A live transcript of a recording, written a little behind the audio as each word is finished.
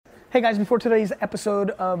Hey guys, before today's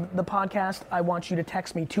episode of the podcast, I want you to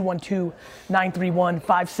text me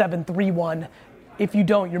 212-931-5731. If you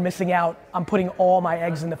don't, you're missing out. I'm putting all my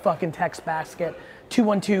eggs in the fucking text basket.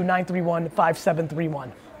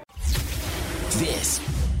 212-931-5731. This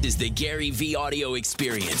is the Gary V audio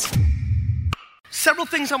experience. Several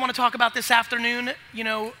things I want to talk about this afternoon. You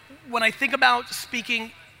know, when I think about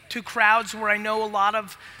speaking to crowds where I know a lot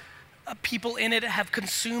of people in it have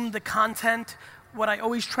consumed the content, what I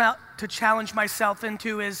always try to challenge myself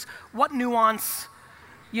into is what nuance,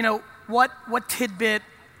 you know, what tidbit,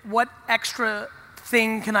 what extra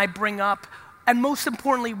thing can I bring up? And most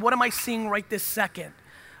importantly, what am I seeing right this second?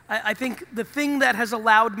 I think the thing that has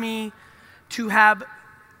allowed me to have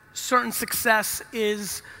certain success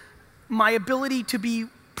is my ability to be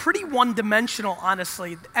pretty one-dimensional,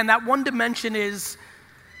 honestly. And that one dimension is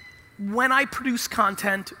when I produce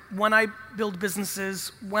content, when I build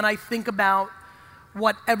businesses, when I think about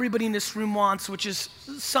what everybody in this room wants, which is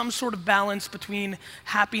some sort of balance between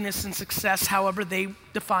happiness and success, however they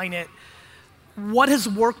define it. What has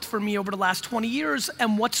worked for me over the last 20 years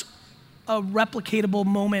and what's a replicatable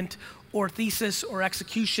moment or thesis or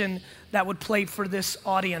execution that would play for this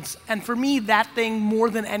audience. And for me, that thing more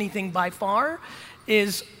than anything by far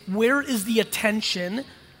is where is the attention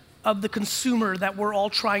of the consumer that we're all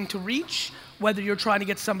trying to reach, whether you're trying to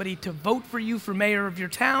get somebody to vote for you for mayor of your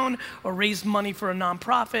town, or raise money for a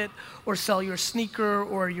nonprofit, or sell your sneaker,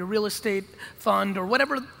 or your real estate fund, or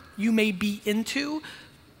whatever you may be into.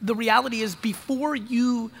 The reality is before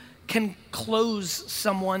you can close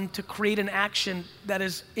someone to create an action that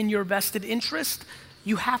is in your vested interest,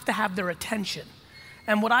 you have to have their attention.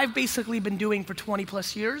 And what I've basically been doing for 20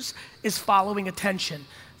 plus years is following attention.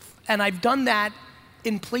 And I've done that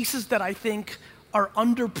in places that I think are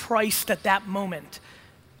underpriced at that moment.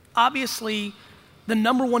 Obviously, the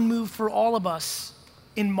number one move for all of us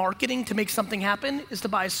in marketing to make something happen is to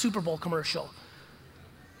buy a Super Bowl commercial.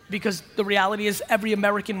 Because the reality is every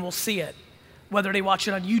American will see it, whether they watch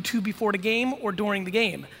it on YouTube before the game or during the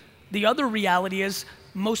game. The other reality is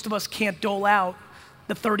most of us can't dole out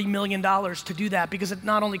the $30 million to do that because it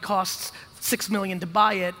not only costs $6 million to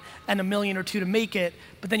buy it and $1 million or $2 million to make it,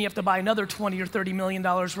 but then you have to buy another $20 or $30 million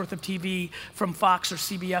worth of TV from Fox or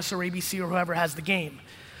CBS or ABC or whoever has the game.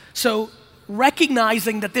 So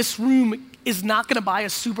recognizing that this room is not gonna buy a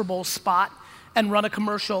Super Bowl spot and run a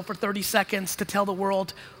commercial for 30 seconds to tell the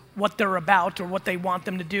world what they're about or what they want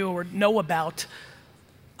them to do or know about,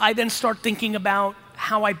 I then start thinking about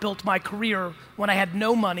how I built my career when I had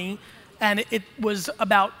no money. And it was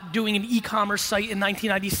about doing an e-commerce site in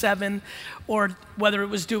 1997, or whether it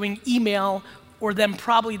was doing email, or then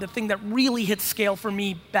probably the thing that really hit scale for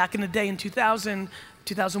me back in the day in 2000,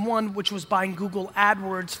 2001, which was buying Google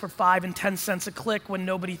AdWords for 5 and 10 cents a click when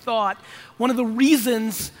nobody thought. One of the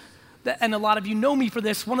reasons, and a lot of you know me for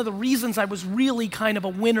this, one of the reasons I was really kind of a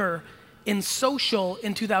winner in social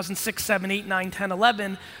in 2006, 7, 8, 9, 10,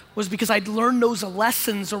 11 was because I'd learned those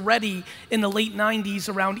lessons already in the late 90s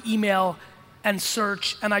around email and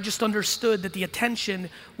search, and I just understood that the attention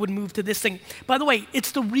would move to this thing. By the way,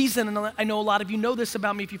 it's the reason, and I know a lot of you know this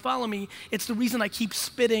about me if you follow me, it's the reason I keep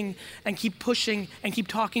spitting and keep pushing and keep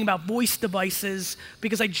talking about voice devices,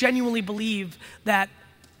 because I genuinely believe that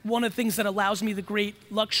one of the things that allows me the great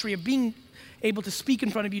luxury of being able to speak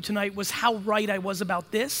in front of you tonight was how right I was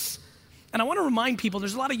about this. And I want to remind people,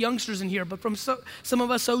 there's a lot of youngsters in here, but from some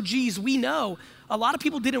of us OGs, we know a lot of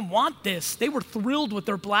people didn't want this. They were thrilled with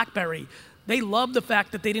their BlackBerry. They loved the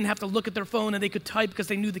fact that they didn't have to look at their phone and they could type because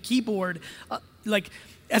they knew the keyboard.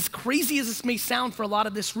 As crazy as this may sound for a lot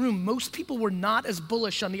of this room, most people were not as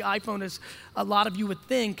bullish on the iPhone as a lot of you would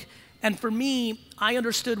think. And for me, I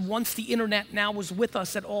understood once the internet now was with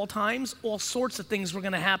us at all times, all sorts of things were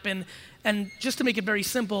gonna happen. And just to make it very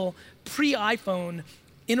simple, pre-iPhone,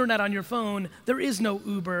 internet on your phone, there is no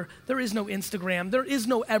Uber, there is no Instagram, there is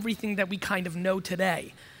no everything that we kind of know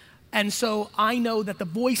today. And so I know that the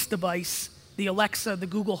voice device, the Alexa, the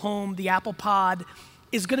Google Home, the Apple Pod,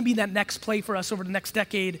 is gonna be that next play for us over the next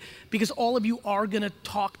decade, because all of you are gonna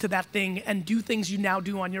talk to that thing and do things you now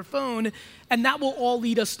do on your phone, and that will all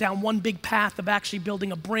lead us down one big path of actually building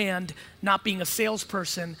a brand, not being a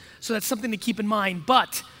salesperson. So that's something to keep in mind.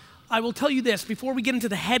 But I will tell you this, before we get into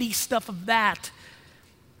the heady stuff of that,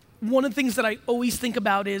 one of the things that I always think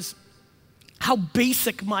about is how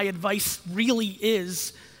basic my advice really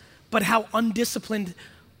is, but how undisciplined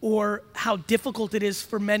or how difficult it is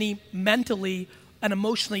for many mentally and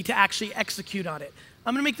emotionally to actually execute on it.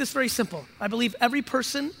 I'm gonna make this very simple. I believe every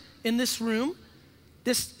person in this room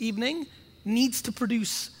this evening needs to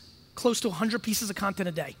produce close to 100 pieces of content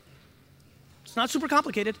a day. It's not super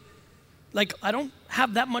complicated. Like, I don't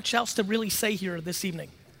have that much else to really say here this evening.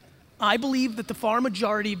 I believe that the far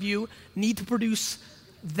majority of you need to produce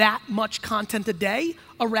that much content a day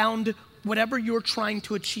around whatever you're trying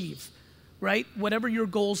to achieve, right? Whatever your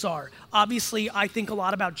goals are. Obviously, I think a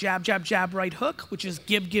lot about jab, jab, jab, right hook, which is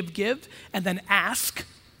give, give, give, and then ask.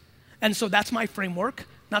 And so that's my framework,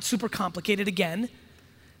 not super complicated again.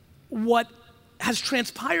 What has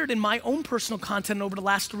transpired in my own personal content over the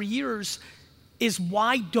last 3 years is,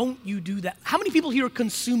 why don't you do that? How many people here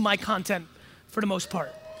consume my content for the most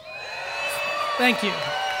part? Thank you.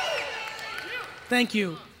 Thank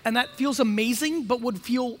you. And that feels amazing, but would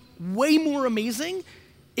feel way more amazing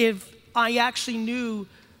if I actually knew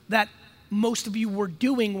that most of you were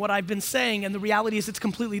doing what I've been saying, and the reality is it's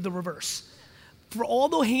completely the reverse. For all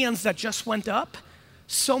the hands that just went up,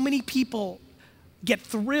 so many people get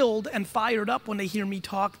thrilled and fired up when they hear me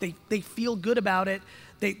talk. They feel good about it.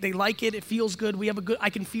 They like it. It feels good. I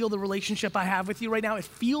can feel the relationship I have with you right now. It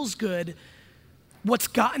feels good. What's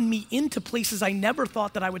gotten me into places I never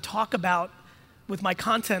thought that I would talk about with my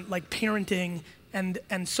content, like parenting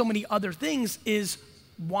and so many other things, is,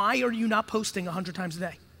 why are you not posting 100 times a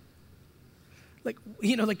day?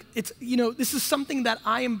 This is something that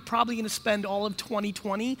I am probably gonna spend all of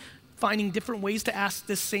 2020 finding different ways to ask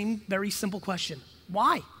this same very simple question.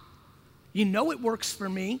 Why? You know it works for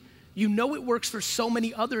me. You know it works for so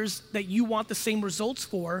many others that you want the same results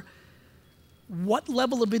for. What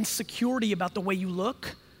level of insecurity about the way you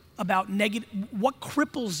look, about what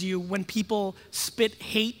cripples you when people spit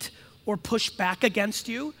hate or push back against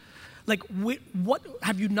you? Like, what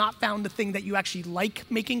have you not found the thing that you actually like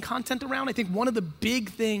making content around? I think one of the big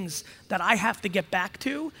things that I have to get back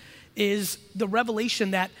to is the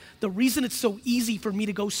revelation that the reason it's so easy for me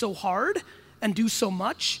to go so hard and do so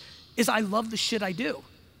much is I love the shit I do.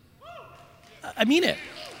 I mean it.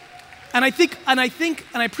 And I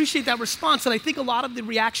appreciate that response, and I think a lot of the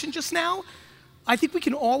reaction just now, I think we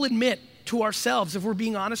can all admit to ourselves, if we're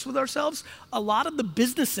being honest with ourselves, a lot of the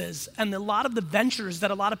businesses and a lot of the ventures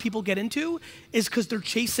that a lot of people get into is because they're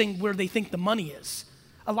chasing where they think the money is.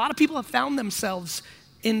 A lot of people have found themselves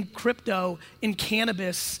in crypto, in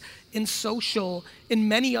cannabis, in social, in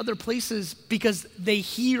many other places because they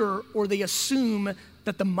hear or they assume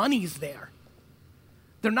that the money's there.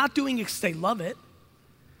 They're not doing it because they love it.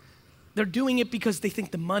 They're doing it because they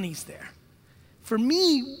think the money's there. For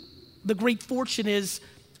me, the great fortune is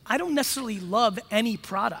I don't necessarily love any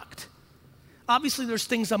product. Obviously, there's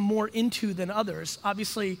things I'm more into than others.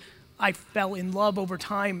 Obviously, I fell in love over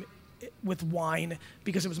time with wine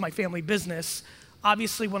because it was my family business.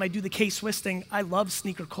 Obviously, when I do the K-Swiss thing, I love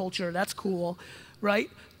sneaker culture. That's cool, right?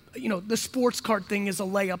 You know, the sports card thing is a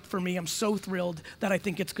layup for me. I'm so thrilled that I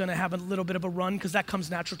think it's gonna have a little bit of a run because that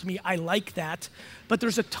comes natural to me. I like that. But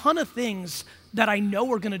there's a ton of things that I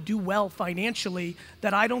know are gonna do well financially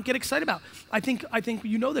that I don't get excited about. I think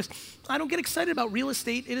you know this. I don't get excited about real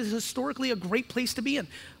estate. It is historically a great place to be in.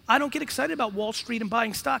 I don't get excited about Wall Street and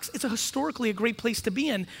buying stocks. It's historically a great place to be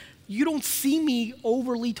in. You don't see me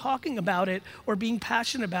overly talking about it or being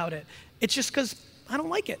passionate about it. It's just because I don't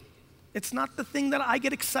like it. It's not the thing that I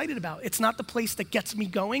get excited about. It's not the place that gets me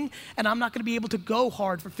going, and I'm not gonna be able to go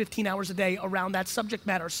hard for 15 hours a day around that subject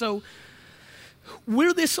matter. So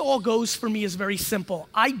where this all goes for me is very simple.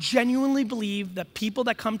 I genuinely believe that people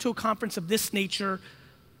that come to a conference of this nature,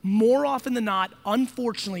 more often than not,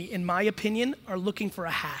 unfortunately, in my opinion, are looking for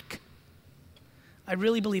a hack. I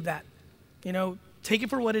really believe that. You know, take it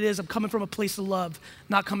for what it is. I'm coming from a place of love,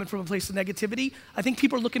 not coming from a place of negativity. I think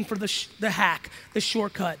people are looking for the hack, the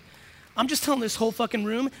shortcut. I'm just telling this whole fucking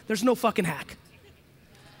room, there's no fucking hack.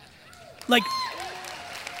 Like,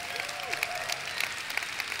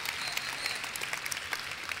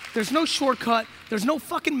 there's no shortcut, there's no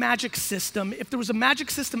fucking magic system. If there was a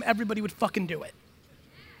magic system, everybody would fucking do it.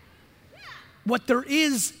 What there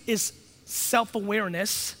is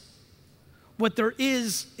self-awareness. What there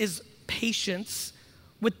is patience.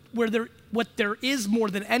 What there is more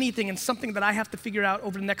than anything, and something that I have to figure out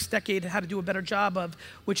over the next decade how to do a better job of,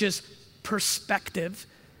 which is perspective.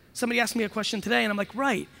 Somebody asked me a question today, and I'm like,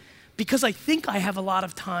 right, because I think I have a lot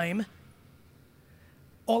of time,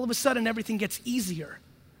 all of a sudden everything gets easier.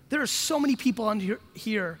 There are so many people how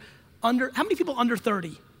many people under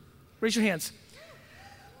 30? Raise your hands.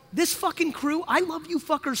 This fucking crew, I love you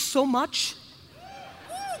fuckers so much,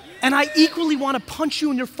 and I equally want to punch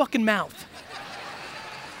you in your fucking mouth.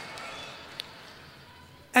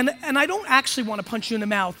 And I don't actually want to punch you in the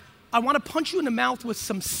mouth. I want to punch you in the mouth with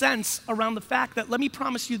some sense around the fact that, let me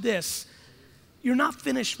promise you this, you're not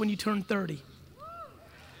finished when you turn 30.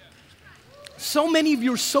 So many of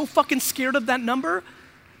you are so fucking scared of that number.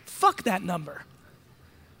 Fuck that number.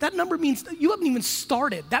 that number means you haven't even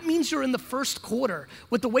started. That means you're in the first quarter.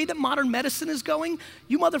 With the way that modern medicine is going,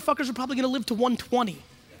 you motherfuckers are probably gonna live to 120.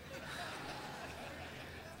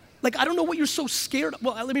 Like, I don't know what you're so scared of.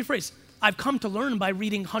 Well, let me rephrase. I've come to learn by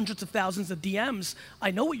reading hundreds of thousands of DMs.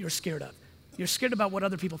 I know what you're scared of. You're scared about what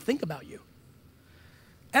other people think about you.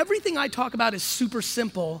 Everything I talk about is super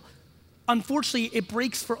simple. Unfortunately, it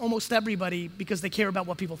breaks for almost everybody because they care about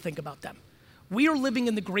what people think about them. We are living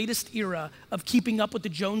in the greatest era of keeping up with the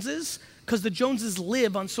Joneses because the Joneses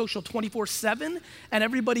live on social 24/7 and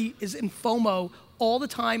everybody is in FOMO all the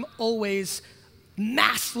time, always,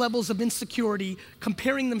 mass levels of insecurity,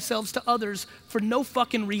 comparing themselves to others for no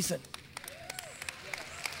fucking reason.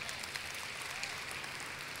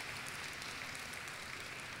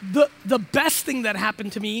 The best thing that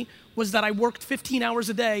happened to me was that I worked 15 hours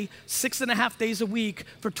a day, 6.5 days a week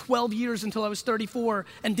for 12 years until I was 34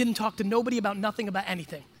 and didn't talk to nobody about nothing about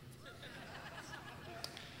anything.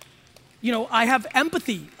 You know, I have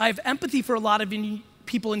empathy. I have empathy for a lot of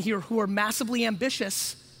people in here who are massively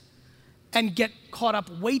ambitious and get caught up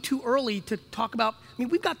way too early to talk about, I mean,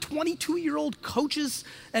 we've got 22-year-old coaches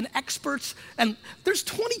and experts, and there's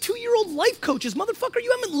 22-year-old life coaches. Motherfucker,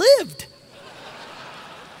 you haven't lived.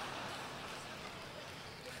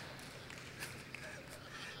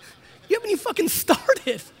 You haven't even fucking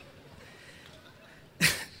started.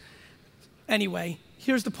 Anyway,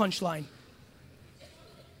 here's the punchline.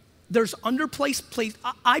 There's underpriced place.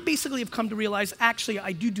 I basically have come to realize, actually,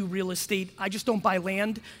 I do real estate. I just don't buy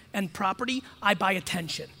land and property. I buy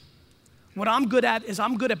attention. What I'm good at is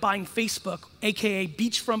I'm good at buying Facebook, AKA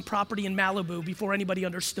beachfront property in Malibu, before anybody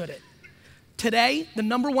understood it. Today, the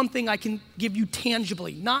number one thing I can give you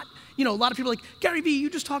tangibly, not, you know, a lot of people are like, Gary Vee, you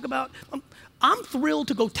just talk about, I'm thrilled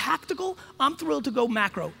to go tactical. I'm thrilled to go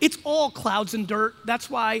macro. It's all clouds and dirt. That's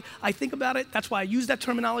why I think about it. That's why I use that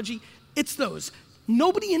terminology. It's those.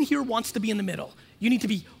 Nobody in here wants to be in the middle. You need to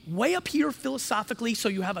be way up here philosophically so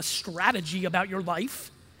you have a strategy about your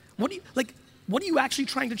life. What are you actually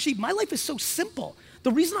trying to achieve? My life is so simple.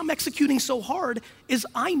 The reason I'm executing so hard is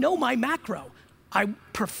I know my macro. I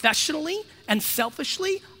professionally and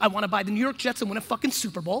selfishly, I want to buy the New York Jets and win a fucking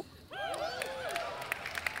Super Bowl.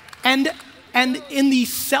 And in the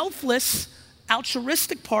selfless,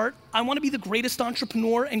 altruistic part, I want to be the greatest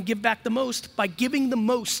entrepreneur and give back the most by giving the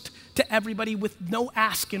most to everybody with no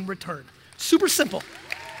ask in return. Super simple.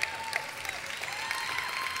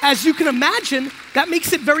 As you can imagine, that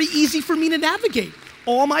makes it very easy for me to navigate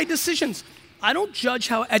all my decisions. I don't judge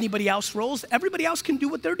how anybody else rolls. Everybody else can do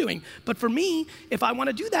what they're doing. But for me, if I want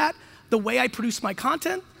to do that, the way I produce my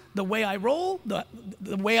content, the way I roll, the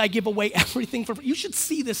way I give away everything for, you should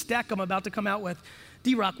see this deck I'm about to come out with.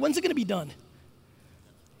 D-Rock, when's it gonna be done?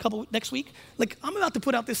 Next week? Like, I'm about to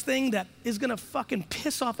put out this thing that is gonna fucking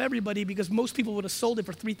piss off everybody because most people would have sold it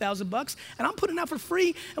for $3,000, and I'm putting it out for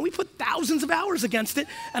free, and we put thousands of hours against it,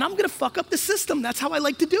 and I'm gonna fuck up the system. That's how I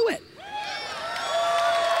like to do it.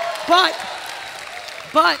 But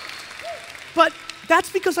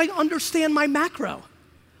that's because I understand my macro.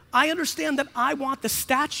 I understand that I want the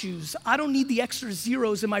statues. I don't need the extra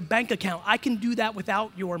zeros in my bank account. I can do that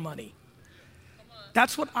without your money.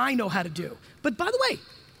 That's what I know how to do. But by the way,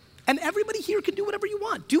 and everybody here can do whatever you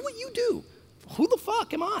want. Do what you do. Who the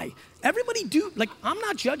fuck am I? Everybody do, like, I'm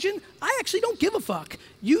not judging. I actually don't give a fuck.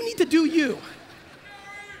 You need to do you.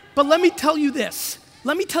 But let me tell you this.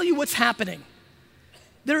 Let me tell you what's happening.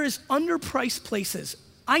 There is underpriced places.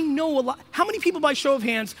 I know a lot. How many people by show of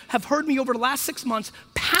hands have heard me over the last 6 months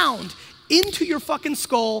pound into your fucking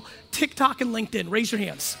skull TikTok and LinkedIn? Raise your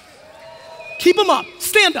hands. Keep them up.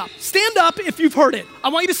 Stand up. Stand up if you've heard it. I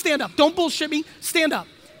want you to stand up. Don't bullshit me. Stand up.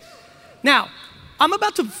 Now, I'm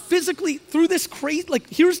about to physically, through this crazy, like,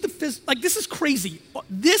 here's the, this is crazy.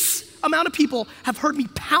 This amount of people have heard me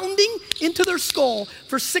pounding into their skull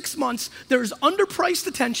for 6 months. There's underpriced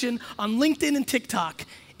attention on LinkedIn and TikTok.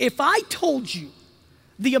 If I told you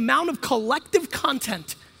the amount of collective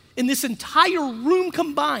content in this entire room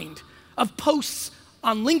combined of posts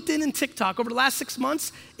on LinkedIn and TikTok over the last 6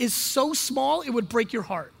 months is so small, it would break your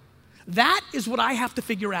heart. That is what I have to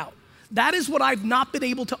figure out. That is what I've not been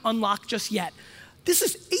able to unlock just yet. This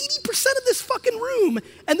is 80% of this fucking room,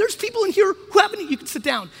 and there's people in here who haven't, you can sit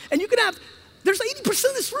down, and you can have, there's 80%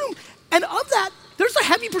 of this room, and of that, there's a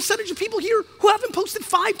heavy percentage of people here who haven't posted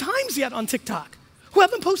 5 times yet on TikTok, who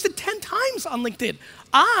haven't posted 10 times on LinkedIn.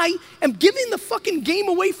 I am giving the fucking game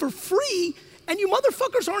away for free, and you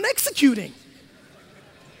motherfuckers aren't executing.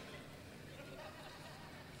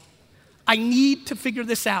 I need to figure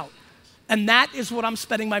this out. And that is what I'm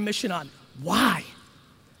spending my mission on. Why?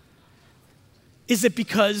 Is it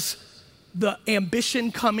because the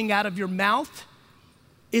ambition coming out of your mouth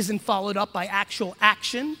isn't followed up by actual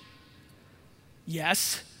action?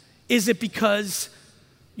 Yes. Is it because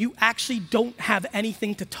you actually don't have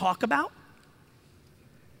anything to talk about?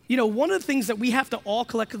 You know, one of the things that we have to all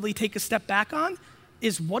collectively take a step back on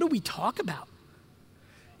is, what do we talk about?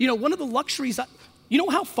 You know, one of the luxuries, you know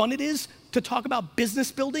how fun it is to talk about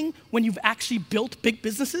business building when you've actually built big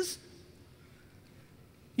businesses?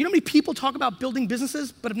 You know how many people talk about building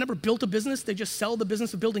businesses but have never built a business? They just sell the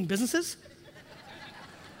business of building businesses?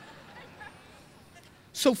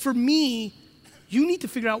 So for me, you need to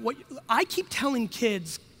figure out I keep telling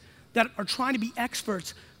kids that are trying to be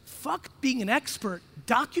experts, fuck being an expert,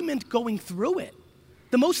 document going through it.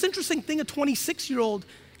 The most interesting thing a 26-year-old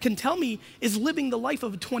can tell me is living the life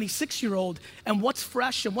of a 26-year-old and what's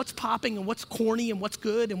fresh and what's popping and what's corny and what's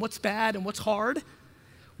good and what's bad and what's hard.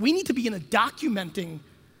 We need to be in a documenting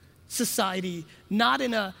society, not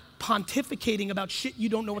in a pontificating about shit you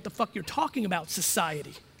don't know what the fuck you're talking about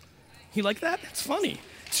society. You like that? It's funny.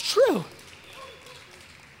 It's true.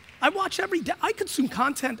 I watch every day. I consume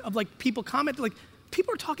content of like people comment, like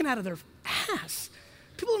people are talking out of their ass.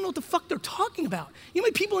 People don't know what the fuck they're talking about. You know how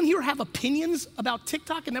many people in here have opinions about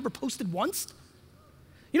TikTok and never posted once?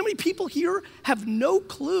 You know how many people here have no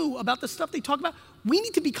clue about the stuff they talk about? We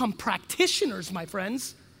need to become practitioners, my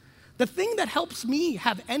friends. The thing that helps me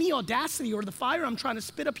have any audacity or the fire I'm trying to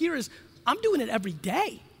spit up here is I'm doing it every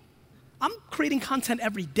day. I'm creating content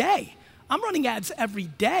every day. I'm running ads every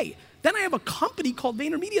day. Then I have a company called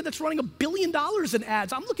VaynerMedia that's running $1 billion in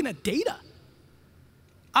ads. I'm looking at data.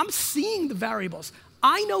 I'm seeing the variables.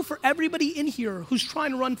 I know for everybody in here who's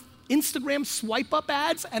trying to run Instagram swipe up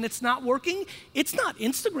ads and it's not working, it's not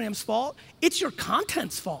Instagram's fault, it's your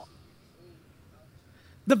content's fault.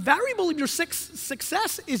 The variable of your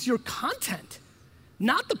success is your content,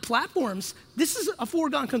 not the platforms. This is a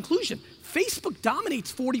foregone conclusion. Facebook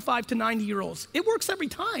dominates 45 to 90-year-olds. It works every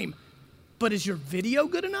time. But is your video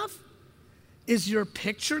good enough? Is your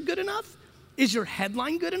picture good enough? Is your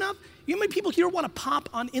headline good enough? You know how many people here want to pop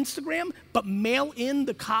on Instagram but mail in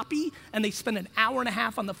the copy and they spend an hour and a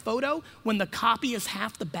half on the photo when the copy is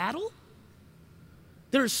half the battle?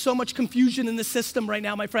 There is so much confusion in the system right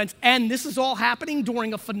now, my friends, and this is all happening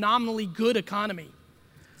during a phenomenally good economy.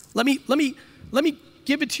 Let me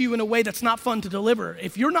give it to you in a way that's not fun to deliver.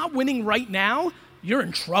 If you're not winning right now, you're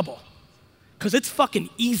in trouble, because it's fucking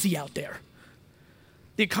easy out there.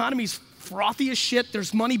 The economy's frothy as shit.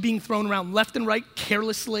 There's money being thrown around left and right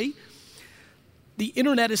carelessly. The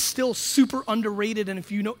internet is still super underrated, and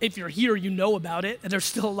if you're here, you know about it, and there's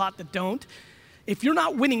still a lot that don't. If you're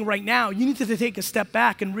not winning right now, you need to take a step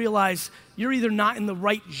back and realize you're either not in the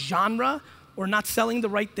right genre or not selling the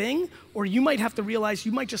right thing, or you might have to realize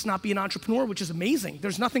you might just not be an entrepreneur, which is amazing.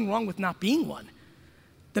 There's nothing wrong with not being one.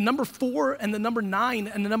 The number 4 and the number 9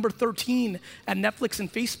 and the number 13 at Netflix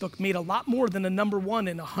and Facebook made a lot more than the number 1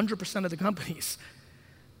 in 100% of the companies.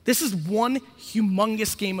 This is one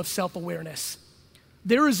humongous game of self-awareness.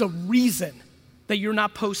 There is a reason that you're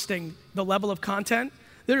not posting the level of content.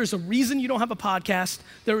 There is a reason you don't have a podcast.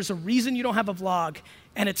 There is a reason you don't have a vlog,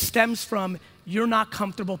 and it stems from you're not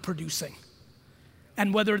comfortable producing.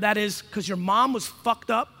 And whether that is because your mom was fucked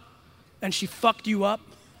up and she fucked you up,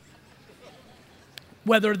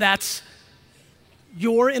 whether that's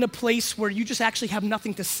you're in a place where you just actually have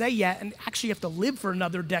nothing to say yet and actually have to live for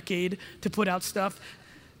another decade to put out stuff,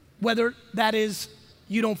 whether that is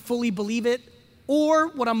you don't fully believe it, or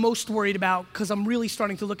what I'm most worried about, because I'm really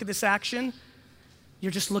starting to look at this action,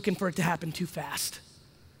 you're just looking for it to happen too fast.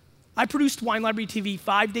 I produced Wine Library TV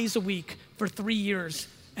 5 days a week for 3 years,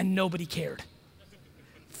 and nobody cared.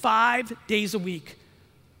 5 days a week,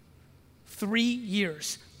 3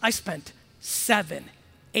 years. I spent 7,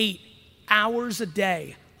 8 hours a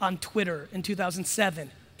day on Twitter in 2007,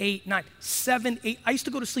 8, 9, 7, 8. I used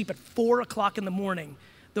to go to sleep at 4 o'clock in the morning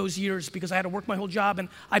those years because I had to work my whole job, and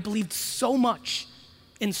I believed so much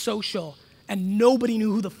in social, and nobody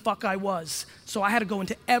knew who the fuck I was. So I had to go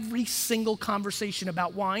into every single conversation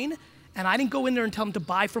about wine, and I didn't go in there and tell them to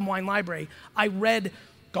buy from Wine Library. I read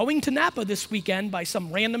Going to Napa this weekend by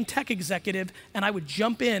some random tech executive, and I would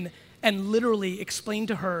jump in and literally explain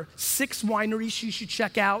to her 6 wineries she should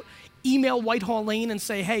check out, email Whitehall Lane and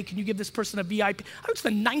say, hey, can you give this person a VIP? I would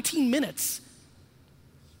spend 19 minutes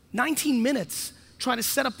trying to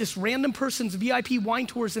set up this random person's VIP wine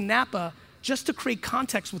tours in Napa just to create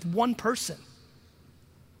context with one person.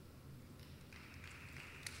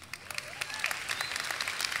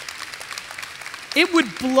 It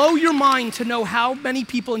would blow your mind to know how many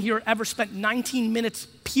people in here ever spent 19 minutes,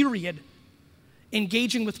 period,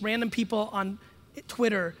 engaging with random people on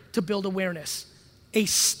Twitter to build awareness. a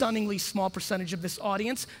stunningly small percentage of this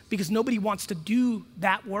audience because nobody wants to do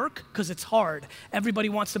that work because it's hard. Everybody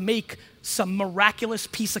wants to make some miraculous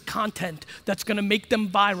piece of content that's gonna make them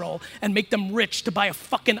viral and make them rich to buy a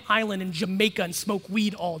fucking island in Jamaica and smoke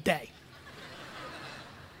weed all day.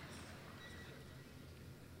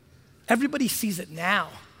 Everybody sees it now.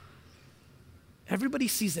 Everybody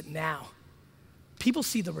sees it now. People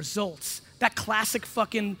see the results. That classic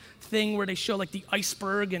fucking thing where they show like the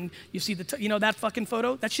iceberg and you see that fucking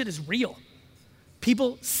photo, that shit is real.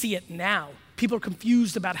 People see it now. People are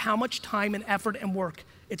confused about how much time and effort and work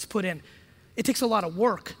it's put in. It takes a lot of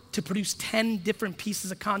work to produce 10 different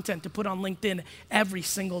pieces of content to put on LinkedIn every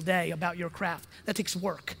single day about your craft. That takes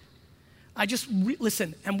work.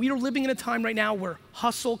 Listen, and we are living in a time right now where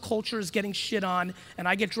hustle culture is getting shit on and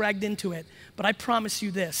I get dragged into it, but I promise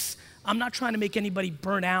you this, I'm not trying to make anybody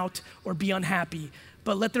burn out or be unhappy,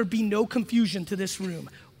 but let there be no confusion to this room.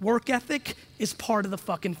 Work ethic is part of the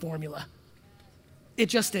fucking formula. It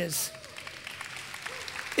just is.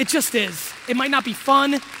 It just is. It might not be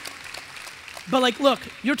fun, but like, look,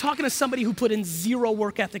 you're talking to somebody who put in zero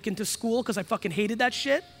work ethic into school because I fucking hated that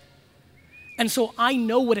shit. And so I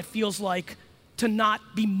know what it feels like to not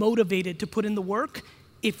be motivated to put in the work.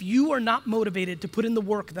 If you are not motivated to put in the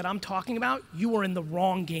work that I'm talking about, you are in the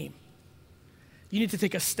wrong game. You need to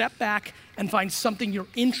take a step back and find something you're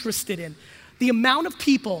interested in. The amount of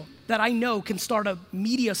people that I know can start a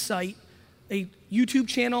media site, a YouTube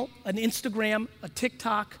channel, an Instagram, a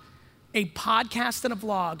TikTok, a podcast and a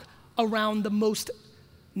vlog around the most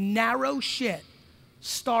narrow shit,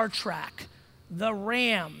 Star Trek, the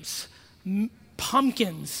Rams,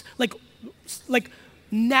 pumpkins, like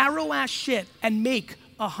narrow ass shit and make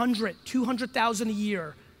 100, 200,000 a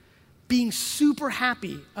year being super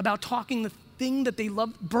happy about talking the thing that they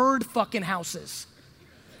love, bird fucking houses.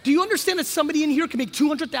 Do you understand that somebody in here can make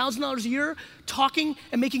 $200,000 a year talking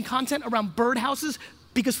and making content around bird houses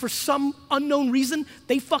because for some unknown reason,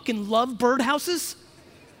 they fucking love bird houses?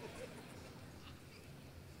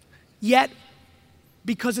 Yet,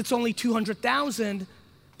 because it's only 200,000,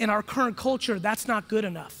 in our current culture, that's not good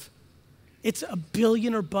enough. It's $1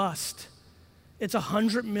 billion or bust. It's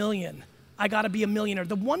 100 million. I gotta be a millionaire.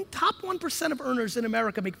 The top 1% of earners in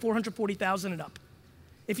America make $440,000 and up.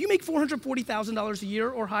 If you make $440,000 a year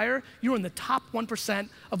or higher, you're in the top 1%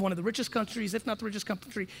 of one of the richest countries, if not the richest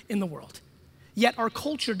country in the world. Yet our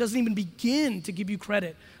culture doesn't even begin to give you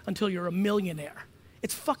credit until you're a millionaire.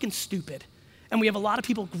 It's fucking stupid. And we have a lot of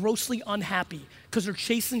people grossly unhappy because they're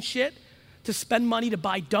chasing shit to spend money to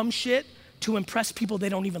buy dumb shit to impress people they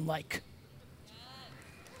don't even like.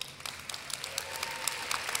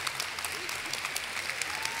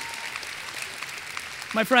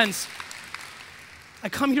 My friends, I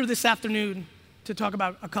come here this afternoon to talk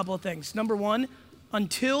about a couple of things. Number one,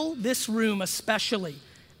 until this room especially,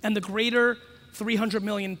 and the greater 300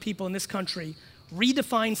 million people in this country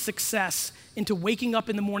redefine success into waking up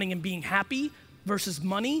in the morning and being happy versus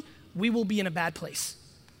money, we will be in a bad place.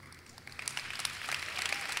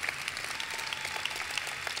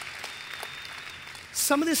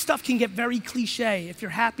 Some of this stuff can get very cliche. If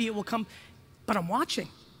you're happy, it will come, but I'm watching.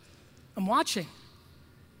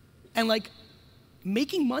 And like,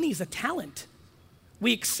 making money is a talent.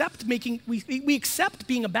 We accept being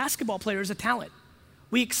a basketball player as a talent.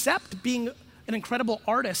 We accept being an incredible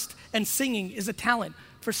artist and singing is a talent.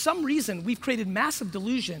 For some reason, we've created massive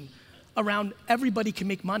delusion around everybody can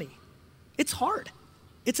make money. It's hard.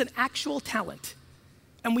 It's an actual talent.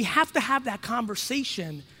 And we have to have that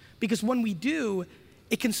conversation because when we do,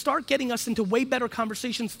 it can start getting us into way better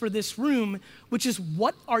conversations for this room, which is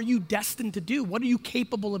what are you destined to do? What are you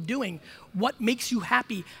capable of doing? What makes you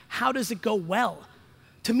happy? How does it go well?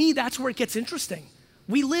 To me, that's where it gets interesting.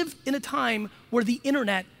 We live in a time where the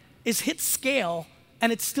internet is hit scale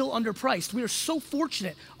and it's still underpriced. We are so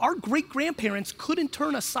fortunate. Our great-grandparents couldn't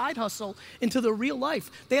turn a side hustle into their real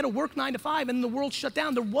life. They had to work 9 to 5 and the world shut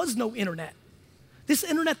down. There was no internet. This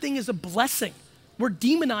internet thing is a blessing. We're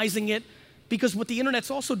demonizing it because what the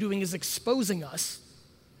internet's also doing is exposing us.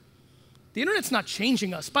 The internet's not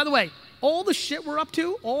changing us. By the way, all the shit we're up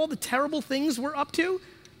to, all the terrible things we're up to,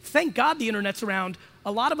 thank God the internet's around.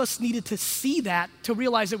 A lot of us needed to see that to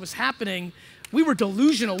realize it was happening. We were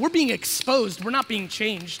delusional. We're being exposed. We're not being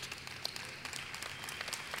changed.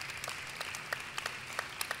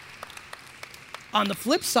 On the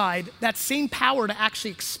flip side, that same power to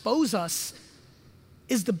actually expose us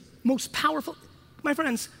is the most powerful. My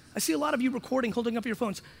friends, I see a lot of you recording, holding up your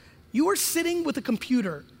phones. You are sitting with a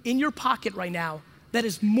computer in your pocket right now that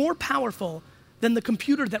is more powerful than the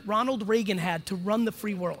computer that Ronald Reagan had to run the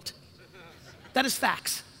free world. That is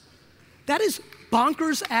facts. That is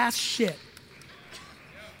bonkers ass shit.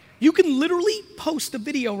 You can literally post a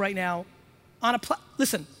video right now on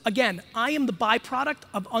listen, again, I am the byproduct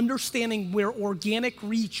of understanding where organic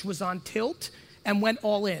reach was on tilt and went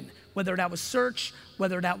all in, whether that was search,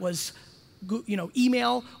 whether that was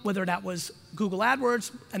email, whether that was Google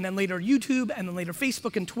AdWords, and then later YouTube, and then later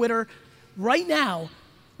Facebook and Twitter. Right now,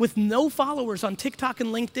 with no followers on TikTok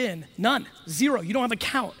and LinkedIn, none, 0, you don't have a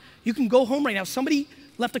count. You can go home right now. Somebody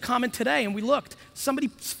left a comment today and we looked.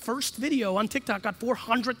 Somebody's first video on TikTok got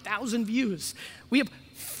 400,000 views.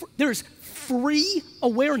 There's free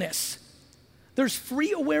awareness. There's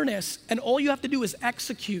free awareness and all you have to do is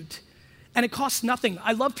execute. And it costs nothing.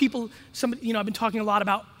 I love people, I've been talking a lot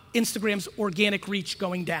about Instagram's organic reach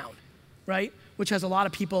going down, right? Which has a lot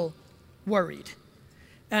of people worried.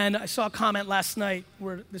 And I saw a comment last night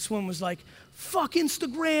where this woman was like, fuck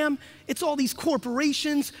Instagram, it's all these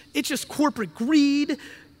corporations, it's just corporate greed,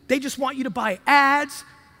 they just want you to buy ads.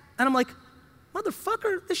 And I'm like,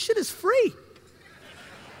 motherfucker, this shit is free.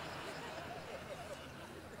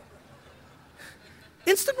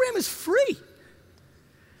 Instagram is free.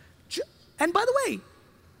 And by the way,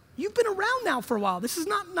 you've been around now for a while. This is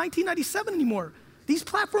not 1997 anymore. These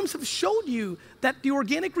platforms have showed you that the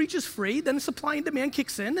organic reach is free, then supply and demand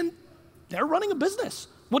kicks in, and they're running a business.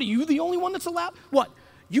 What, are you the only one that's allowed? What,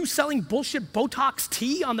 you selling bullshit Botox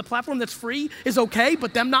tea on the platform that's free is okay,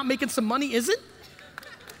 but them not making some money isn't?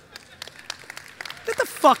 Get the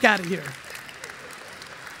fuck out of here.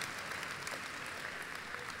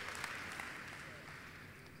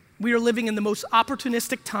 We are living in the most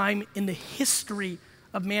opportunistic time in the history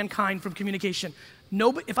of mankind from communication.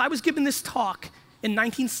 If I was given this talk in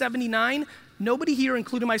 1979, nobody here,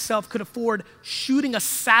 including myself, could afford shooting a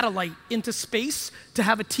satellite into space to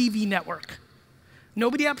have a TV network.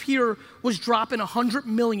 Nobody up here was dropping 100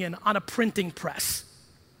 million on a printing press.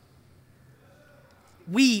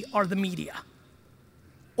 We are the media.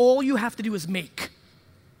 All you have to do is make.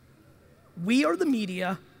 We are the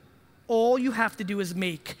media. All you have to do is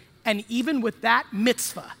make. And even with that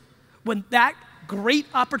mitzvah, when that great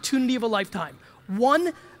opportunity of a lifetime,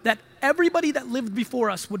 one that everybody that lived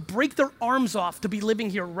before us would break their arms off to be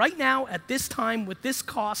living here right now at this time with this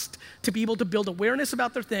cost to be able to build awareness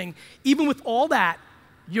about their thing, even with all that,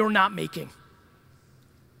 you're not making.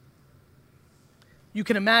 You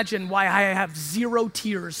can imagine why I have 0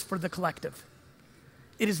 tears for the collective.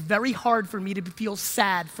 It is very hard for me to feel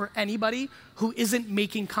sad for anybody who isn't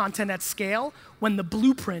making content at scale when the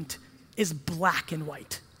blueprint is black and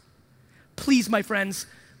white. Please, my friends,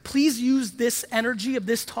 please use this energy of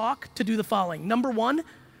this talk to do the following. Number 1,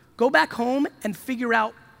 go back home and figure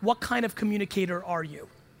out what kind of communicator are you.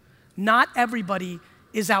 Not everybody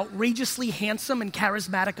is outrageously handsome and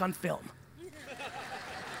charismatic on film.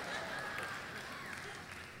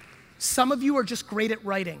 Some of you are just great at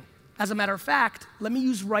writing. As a matter of fact, let me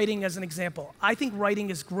use writing as an example. I think writing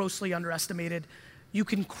is grossly underestimated. You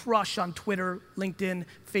can crush on Twitter, LinkedIn,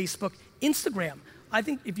 Facebook, Instagram. I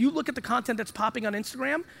think if you look at the content that's popping on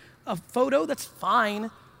Instagram, a photo that's fine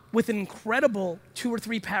with an incredible 2 or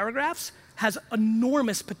 3 paragraphs has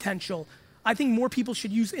enormous potential. I think more people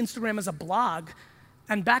should use Instagram as a blog.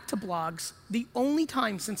 And back to blogs, the only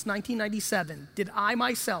time since 1997 did I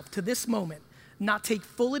myself, to this moment, not take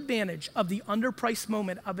full advantage of the underpriced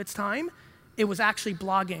moment of its time, it was actually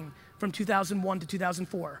blogging from 2001 to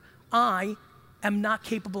 2004. I am not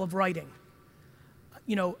capable of writing.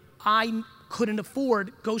 I couldn't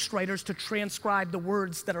afford ghostwriters to transcribe the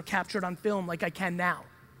words that are captured on film like I can now.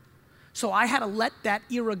 So I had to let that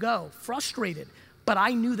era go, frustrated, but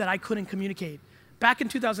I knew that I couldn't communicate. Back in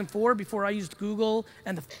 2004, before I used Google,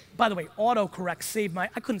 and by the way, autocorrect saved I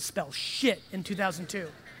couldn't spell shit in 2002.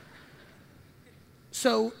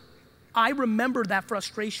 So I remember that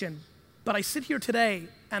frustration, but I sit here today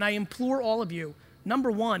and I implore all of you, number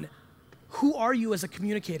 1, who are you as a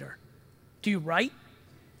communicator? Do you write?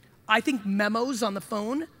 I think memos on the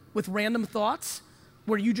phone with random thoughts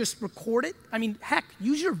where you just record it. I mean, heck,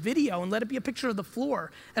 use your video and let it be a picture of the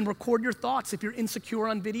floor and record your thoughts. If you're insecure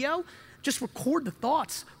on video, just record the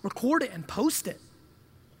thoughts, record it and post it.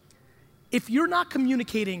 If you're not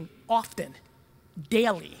communicating often,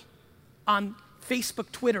 daily, on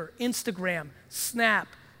Facebook, Twitter, Instagram, Snap,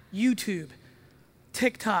 YouTube,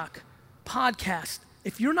 TikTok, podcast,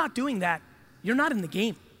 if you're not doing that, you're not in the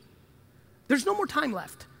game. There's no more time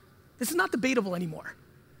left. This is not debatable anymore.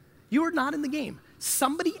 You are not in the game.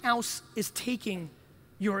 Somebody else is taking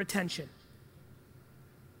your attention.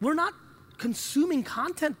 We're not consuming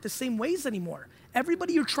content the same ways anymore.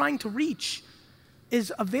 Everybody you're trying to reach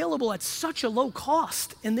is available at such a low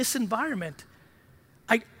cost in this environment.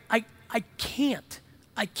 I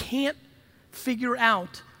can't figure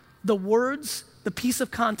out the words the piece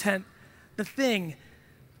of content, the thing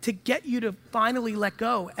to get you to finally let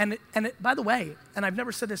go. And by the way, and I've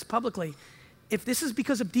never said this publicly, if this is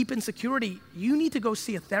because of deep insecurity, you need to go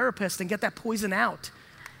see a therapist and get that poison out.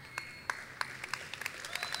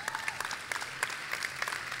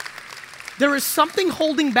 There is something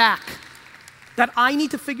holding back that I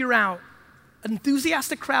need to figure out. An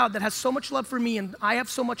enthusiastic crowd that has so much love for me and I have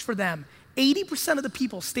so much for them. 80% of the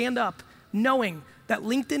people stand up knowing that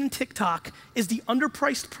LinkedIn and TikTok is the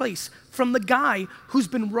underpriced place from the guy who's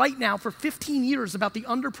been right now for 15 years about the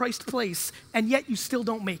underpriced place, and yet you still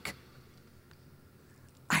don't make.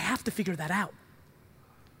 I have to figure that out.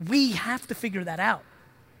 We have to figure that out.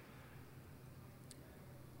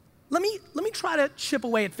 Let me try to chip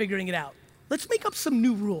away at figuring it out. Let's make up some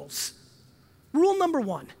new rules. Rule number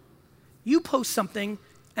 1, you post something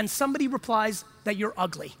and somebody replies that you're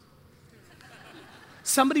ugly.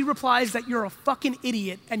 Somebody replies that you're a fucking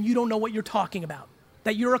idiot and you don't know what you're talking about,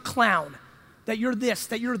 that you're a clown, that you're this,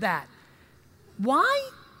 that you're that. Why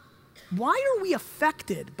are we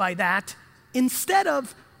affected by that instead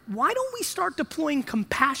of, why don't we start deploying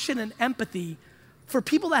compassion and empathy for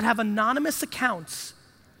people that have anonymous accounts,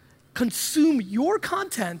 consume your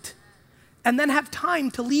content, and then have time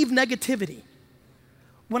to leave negativity?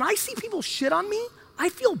 When I see people shit on me, I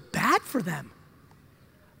feel bad for them.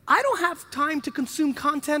 I don't have time to consume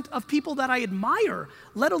content of people that I admire,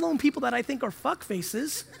 let alone people that I think are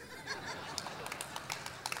fuckfaces.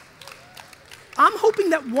 I'm hoping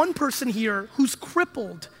that one person here who's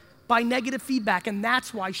crippled by negative feedback, and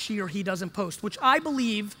that's why she or he doesn't post, which I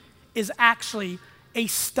believe is actually a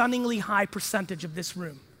stunningly high percentage of this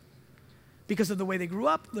room because of the way they grew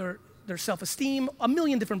up, their self-esteem, a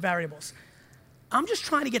million different variables. I'm just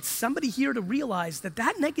trying to get somebody here to realize that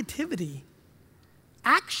that negativity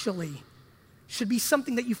actually should be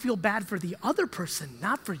something that you feel bad for the other person,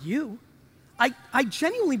 not for you. I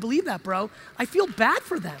genuinely believe that, bro. I feel bad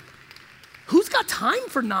for them. Who's got time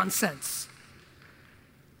for nonsense?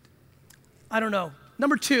 I don't know.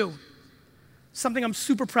 Number 2, something I'm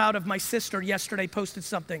super proud of. My sister yesterday posted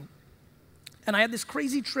something. And I had this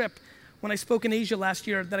crazy trip when I spoke in Asia last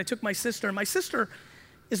year that I took my sister. And my sister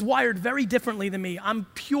is wired very differently than me. I'm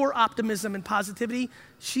pure optimism and positivity.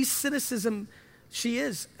 She's cynicism. She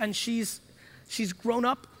is, and she's grown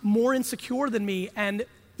up more insecure than me, and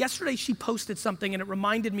yesterday she posted something and it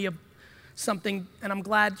reminded me of something, and I'm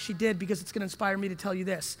glad she did because it's gonna inspire me to tell you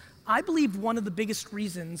this. I believe one of the biggest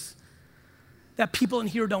reasons that people in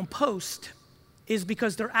here don't post is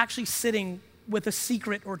because they're actually sitting with a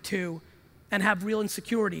secret or two and have real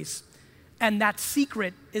insecurities. And that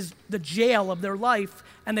secret is the jail of their life,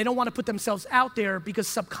 and they don't want to put themselves out there because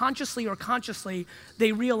subconsciously or consciously,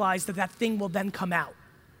 they realize that that thing will then come out.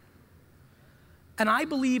 And I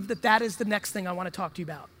believe that that is the next thing I want to talk to you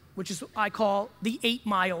about, which is what I call the 8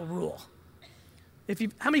 Mile rule.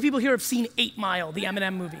 How many people here have seen 8 Mile, the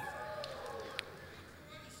Eminem movie?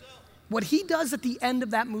 What he does at the end of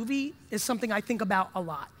that movie is something I think about a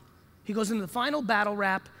lot. He goes into the final battle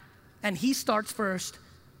rap, and he starts first,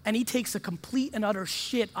 and he takes a complete and utter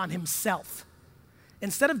shit on himself.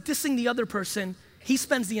 Instead of dissing the other person, he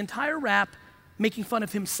spends the entire rap making fun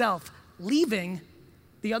of himself, leaving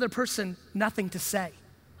the other person nothing to say.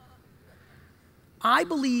 I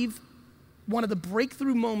believe one of the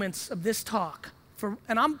breakthrough moments of this talk,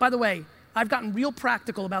 by the way, I've gotten real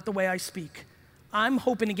practical about the way I speak. I'm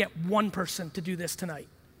hoping to get one person to do this tonight.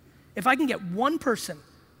 If I can get one person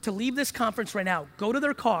to leave this conference right now, go to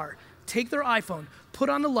their car, take their iPhone, put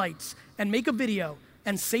on the lights, and make a video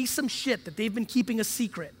and say some shit that they've been keeping a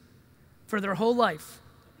secret for their whole life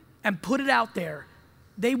and put it out there,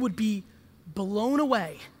 they would be blown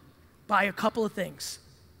away by a couple of things.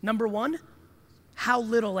 Number 1, how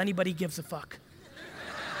little anybody gives a fuck.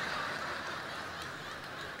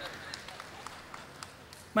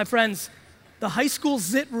 My friends, the high school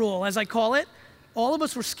zit rule, as I call it, all of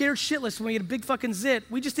us were scared shitless when we had a big fucking zit.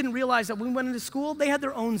 We just didn't realize that when we went into school, they had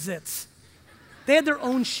their own zits. They had their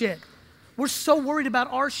own shit. We're so worried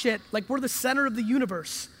about our shit, like we're the center of the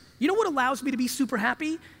universe. You know what allows me to be super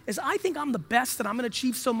happy? Is I think I'm the best and I'm gonna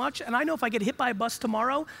achieve so much, and I know if I get hit by a bus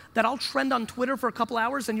tomorrow, that I'll trend on Twitter for a couple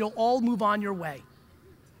hours and you'll all move on your way.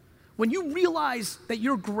 When you realize that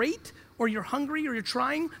you're great, or you're hungry, or you're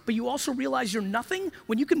trying, but you also realize you're nothing,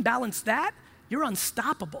 when you can balance that, you're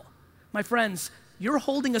unstoppable. My friends, you're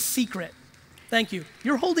holding a secret. Thank you.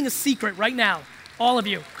 You're holding a secret right now, all of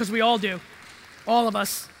you, because we all do, all of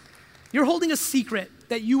us. You're holding a secret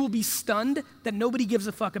that you will be stunned that nobody gives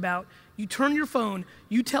a fuck about. You turn your phone,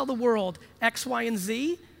 you tell the world X, Y, and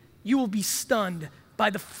Z, you will be stunned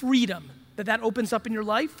by the freedom that that opens up in your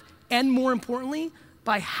life, and more importantly,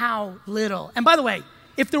 by how little. And by the way,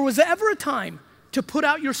 if there was ever a time to put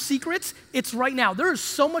out your secrets, it's right now. There is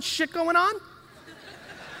so much shit going on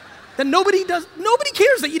that nobody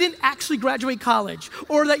cares that you didn't actually graduate college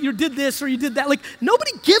or that you did this or you did that. Like,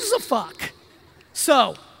 nobody gives a fuck.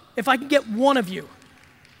 So, if I can get one of you,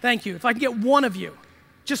 thank you, if I can get one of you,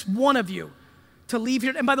 just one of you, to leave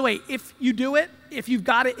here. And by the way, if you do it, if you've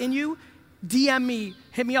got it in you, DM me,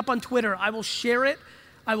 hit me up on Twitter. I will share it.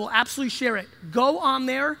 I will absolutely share it. Go on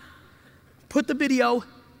there, put the video,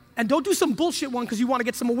 and don't do some bullshit one because you want to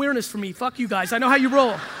get some awareness from me. Fuck you guys. I know how you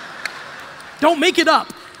roll. Don't make it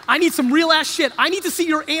up. I need some real ass shit. I need to see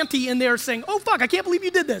your auntie in there saying, oh fuck, I can't believe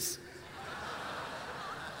you did this.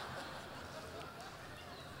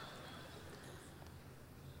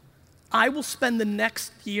 I will spend the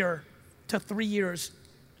next year to 3 years,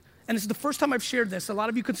 and this is the first time I've shared this. A lot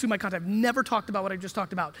of you consume my content. I've never talked about what I just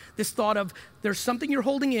talked about. This thought of there's something you're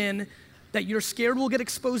holding in that you're scared will get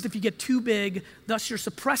exposed if you get too big, thus you're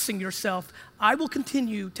suppressing yourself. I will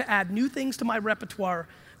continue to add new things to my repertoire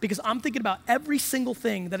because I'm thinking about every single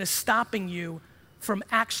thing that is stopping you from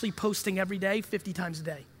actually posting every day, 50 times a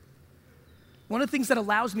day. One of the things that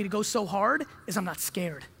allows me to go so hard is I'm not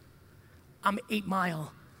scared. I'm 8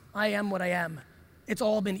 Mile. I am what I am. It's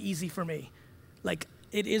all been easy for me. Like,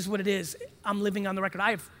 it is what it is. I'm living on the record.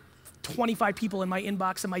 I have 25 people in my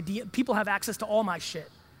inbox and my DM. People have access to all my shit.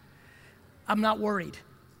 I'm not worried.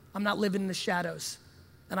 I'm not living in the shadows.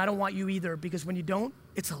 And I don't want you either, because when you don't,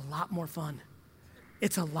 it's a lot more fun.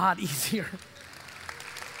 It's a lot easier.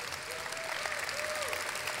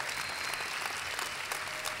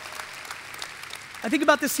 I think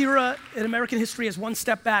about this era in American history as one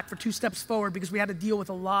step back for 2 steps forward because we had to deal with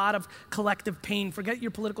a lot of collective pain. Forget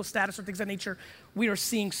your political status or things of that nature. We are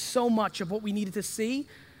seeing so much of what we needed to see,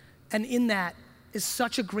 and in that is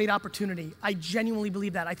such a great opportunity. I genuinely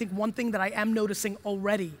believe that. I think one thing that I am noticing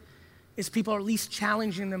already is people are at least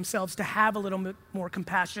challenging themselves to have a little bit more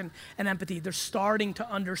compassion and empathy. They're starting to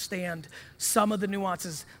understand some of the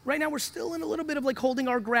nuances. Right now we're still in a little bit of like holding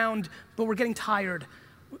our ground, but we're getting tired.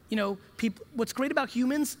 You know, what's great about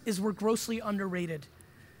humans is we're grossly underrated.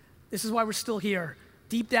 This is why we're still here.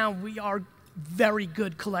 Deep down, we are very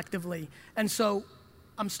good collectively. And so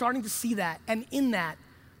I'm starting to see that. And in that,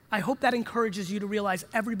 I hope that encourages you to realize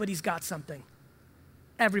everybody's got something.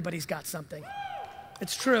 Everybody's got something.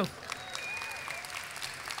 It's true.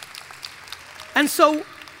 And so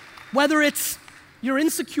whether it's you're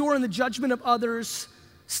insecure and the judgment of others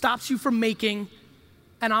stops you from making,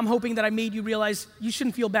 and I'm hoping that I made you realize you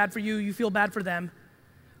shouldn't feel bad for you, you feel bad for them.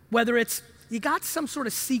 Whether it's you got some sort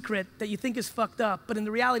of secret that you think is fucked up, but in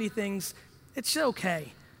the reality of things, it's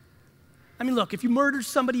okay. I mean, look, if you murdered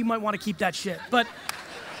somebody, you might want to keep that shit, but,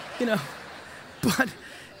 but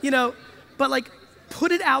like,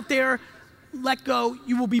 put it out there, let go,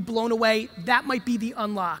 you will be blown away. That might be the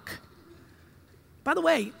unlock. By the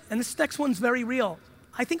way, and this next one's very real,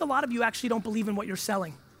 I think a lot of you actually don't believe in what you're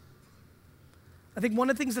selling. I think one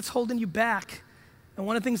of the things that's holding you back, and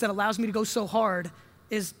one of the things that allows me to go so hard,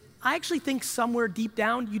 is I actually think somewhere deep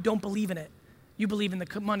down, you don't believe in it. You believe in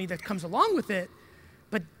the money that comes along with it,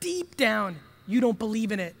 but deep down, you don't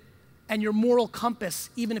believe in it. And your moral compass,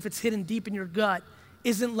 even if it's hidden deep in your gut,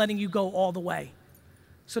 isn't letting you go all the way.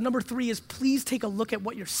 So number 3 is please take a look at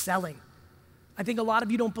what you're selling. I think a lot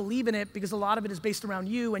of you don't believe in it because a lot of it is based around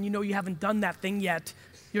you, and you know you haven't done that thing yet.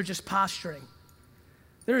 You're just posturing.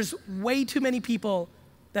 There's way too many people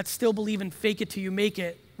that still believe in fake it till you make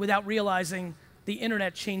it without realizing the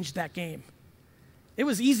internet changed that game. It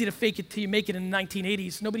was easy to fake it till you make it in the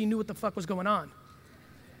 1980s. Nobody knew what the fuck was going on.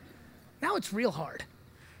 Now it's real hard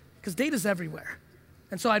because data's everywhere.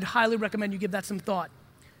 And so I'd highly recommend you give that some thought.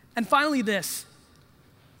 And finally this.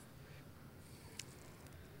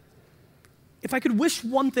 If I could wish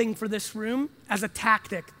one thing for this room as a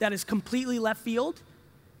tactic that is completely left field,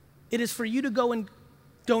 it is for you to go and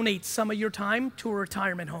donate some of your time to a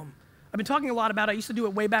retirement home. I've been talking a lot about it. I used to do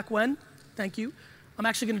it way back when. Thank you. I'm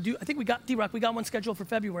actually going to do, I think we got, D-Rock, we got one scheduled for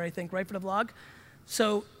February, I think, right, for the vlog?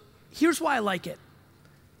 So here's why I like it.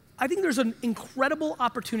 I think there's an incredible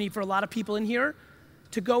opportunity for a lot of people in here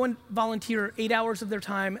to go and volunteer 8 hours of their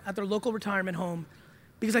time at their local retirement home,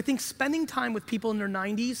 because I think spending time with people in their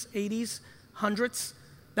 90s, 80s, 100s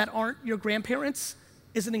that aren't your grandparents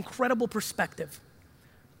is an incredible perspective.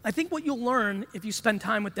 I think what you'll learn if you spend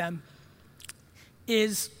time with them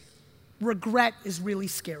is regret is really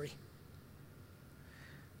scary.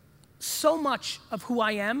 So much of who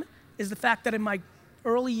I am is the fact that in my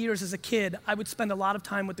early years as a kid, I would spend a lot of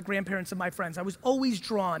time with the grandparents of my friends. I was always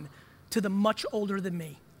drawn to the much older than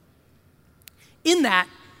me. In that,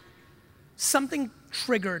 something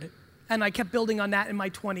triggered, and I kept building on that in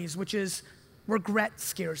my 20s, which is regret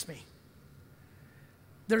scares me.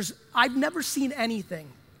 I've never seen anything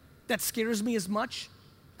that scares me as much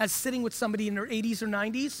as sitting with somebody in their 80s or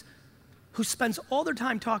 90s who spends all their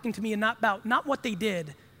time talking to me and not what they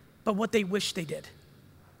did, but what they wish they did.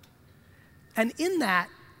 And in that,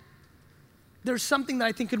 there's something that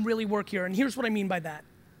I think can really work here, and here's what I mean by that.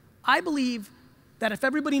 I believe that if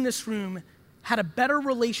everybody in this room had a better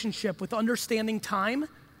relationship with understanding time,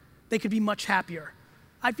 they could be much happier.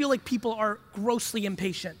 I feel like people are grossly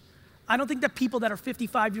impatient. I don't think that people that are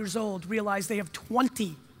 55 years old realize they have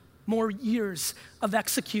 20 more years of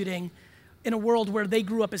executing in a world where they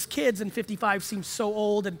grew up as kids and 55 seems so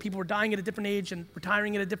old and people were dying at a different age and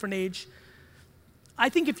retiring at a different age. I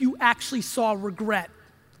think if you actually saw regret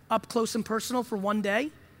up close and personal for one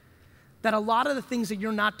day, that a lot of the things that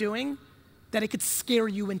you're not doing, that it could scare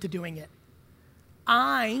you into doing it.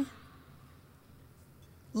 I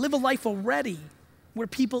live a life already where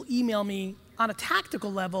people email me on a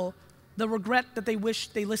tactical level the regret that they wish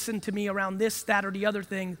they listened to me around this, that, or the other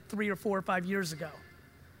thing 3 or 4 or 5 years ago.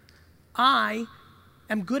 I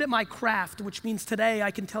am good at my craft, which means today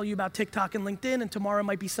I can tell you about TikTok and LinkedIn, and tomorrow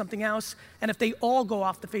might be something else. And if they all go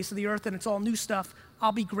off the face of the earth and it's all new stuff,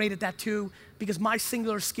 I'll be great at that too, because my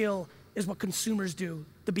singular skill is what consumers do,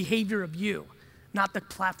 the behavior of you, not the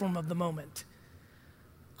platform of the moment.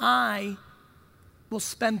 I will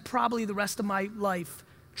spend probably the rest of my life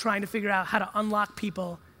trying to figure out how to unlock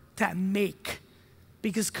people to make,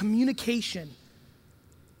 because communication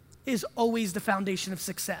is always the foundation of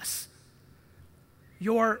success.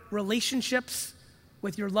 Your relationships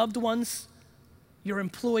with your loved ones, your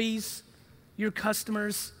employees, your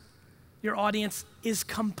customers, your audience is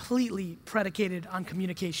completely predicated on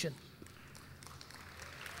communication.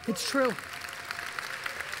 It's true.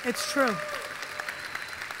 It's true.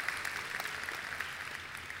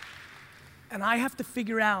 And I have to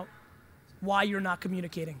figure out why you're not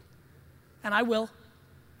communicating. And I will,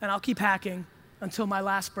 and I'll keep hacking until my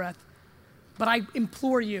last breath. But I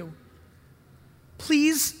implore you,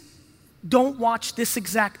 please don't watch this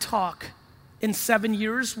exact talk in 7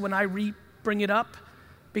 years when I bring it up,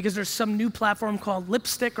 because there's some new platform called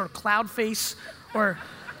Lipstick or Cloudface or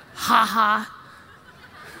Haha.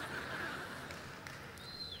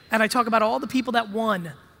 And I talk about all the people that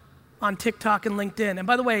won on TikTok and LinkedIn. And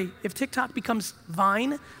by the way, if TikTok becomes Vine,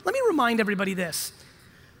 let me remind everybody this.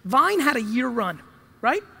 Vine had a year run,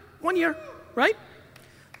 right? 1 year, right?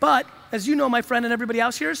 But as you know, my friend, and everybody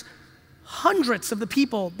else here, hundreds of the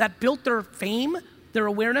people that built their fame, their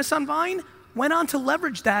awareness on Vine, went on to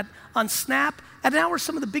leverage that on Snap, and now are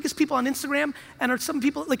some of the biggest people on Instagram, and are some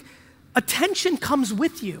people, like, attention comes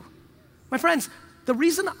with you. My friends, the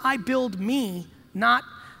reason I build me, not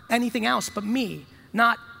anything else but me,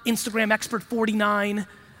 not Instagram expert 49,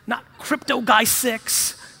 not crypto guy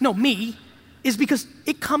 6, no, me, is because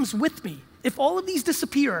it comes with me. If all of these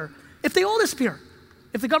disappear, if they all disappear,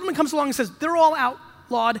 if the government comes along and says they're all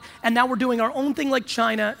outlawed and now we're doing our own thing like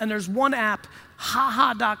China and there's one app,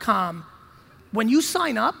 haha.com, when you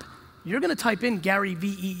sign up, you're gonna type in Gary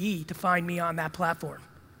VEE to find me on that platform.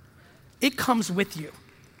 It comes with you.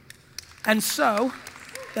 And so,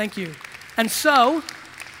 thank you. And so,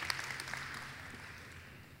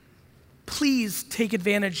 please take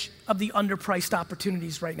advantage of the underpriced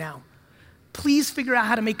opportunities right now. Please figure out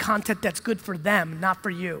how to make content that's good for them, not for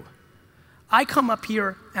you. I come up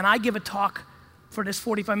here and I give a talk for this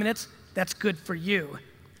 45 minutes that's good for you,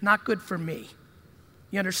 not good for me.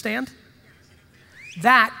 You understand?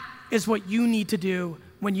 That is what you need to do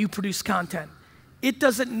when you produce content. It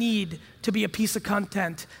doesn't need to be a piece of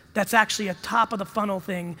content that's actually a top of the funnel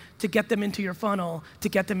thing to get them into your funnel, to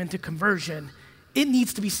get them into conversion. It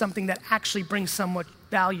needs to be something that actually brings somewhat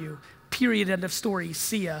value, period, end of story,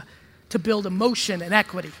 see ya, to build emotion and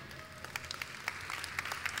equity.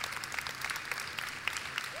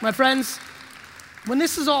 My friends, when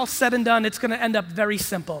this is all said and done, it's gonna end up very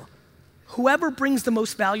simple. Whoever brings the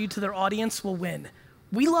most value to their audience will win.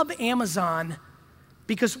 We love Amazon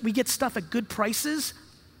because we get stuff at good prices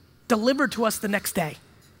delivered to us the next day.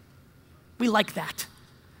 We like that.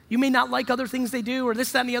 You may not like other things they do or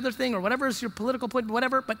this, that, and the other thing or whatever is your political point,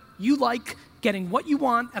 whatever, but you like getting what you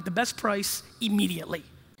want at the best price immediately.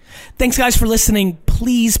 Thanks, guys, for listening.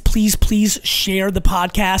 Please, please, please share the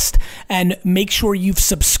podcast and make sure you've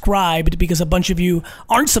subscribed, because a bunch of you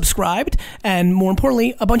aren't subscribed. And more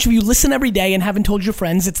importantly, a bunch of you listen every day and haven't told your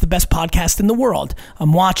friends it's the best podcast in the world.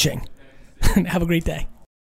 I'm watching. Have a great day.